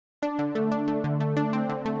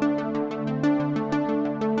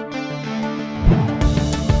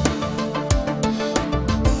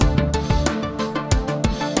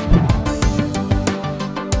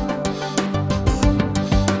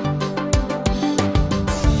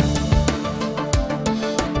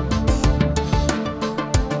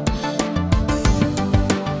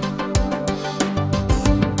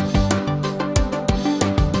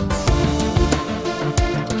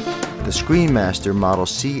The SCREENMASTER Model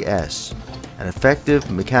CS, an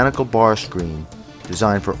effective mechanical bar screen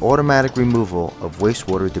designed for automatic removal of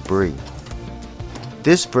wastewater debris.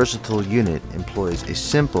 This versatile unit employs a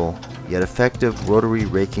simple yet effective rotary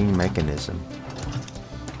raking mechanism.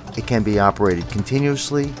 It can be operated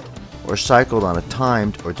continuously or cycled on a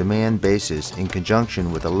timed or demand basis in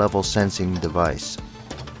conjunction with a level sensing device.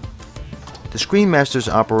 The SCREENMASTER's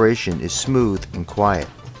operation is smooth and quiet.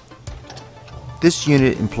 This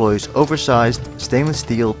unit employs oversized stainless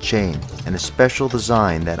steel chain and a special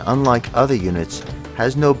design that, unlike other units,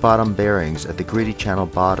 has no bottom bearings at the gritty channel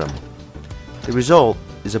bottom. The result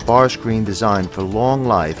is a bar screen designed for long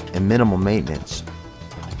life and minimal maintenance.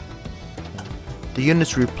 The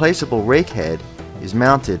unit's replaceable rake head is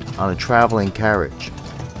mounted on a traveling carriage.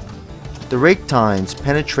 The rake tines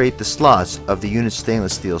penetrate the slots of the unit's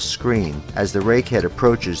stainless steel screen as the rake head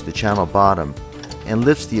approaches the channel bottom and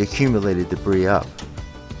lifts the accumulated debris up.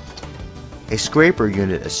 A scraper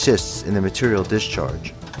unit assists in the material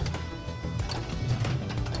discharge.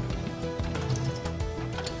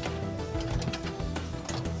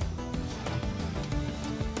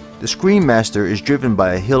 The SCREENMASTER is driven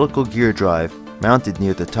by a helical gear drive mounted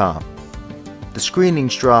near the top. The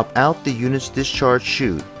screenings drop out the unit's discharge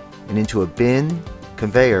chute and into a bin,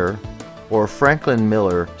 conveyor, or Franklin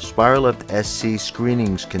Miller SPIRALIFT SC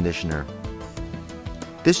Screenings conditioner.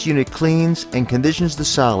 This unit cleans and conditions the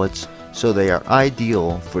solids so they are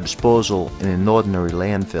ideal for disposal in an ordinary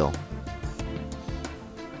landfill.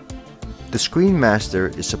 The SCREENMASTER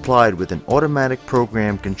is supplied with an automatic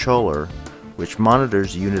program controller which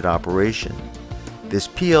monitors unit operation. This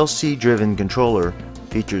PLC-driven controller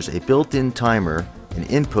features a built-in timer and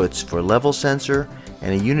inputs for a level sensor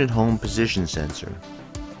and a unit home position sensor.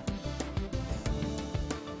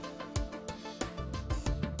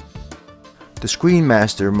 The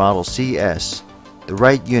SCREENMASTER Model CS, the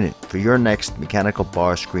right unit for your next mechanical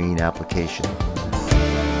bar screen application.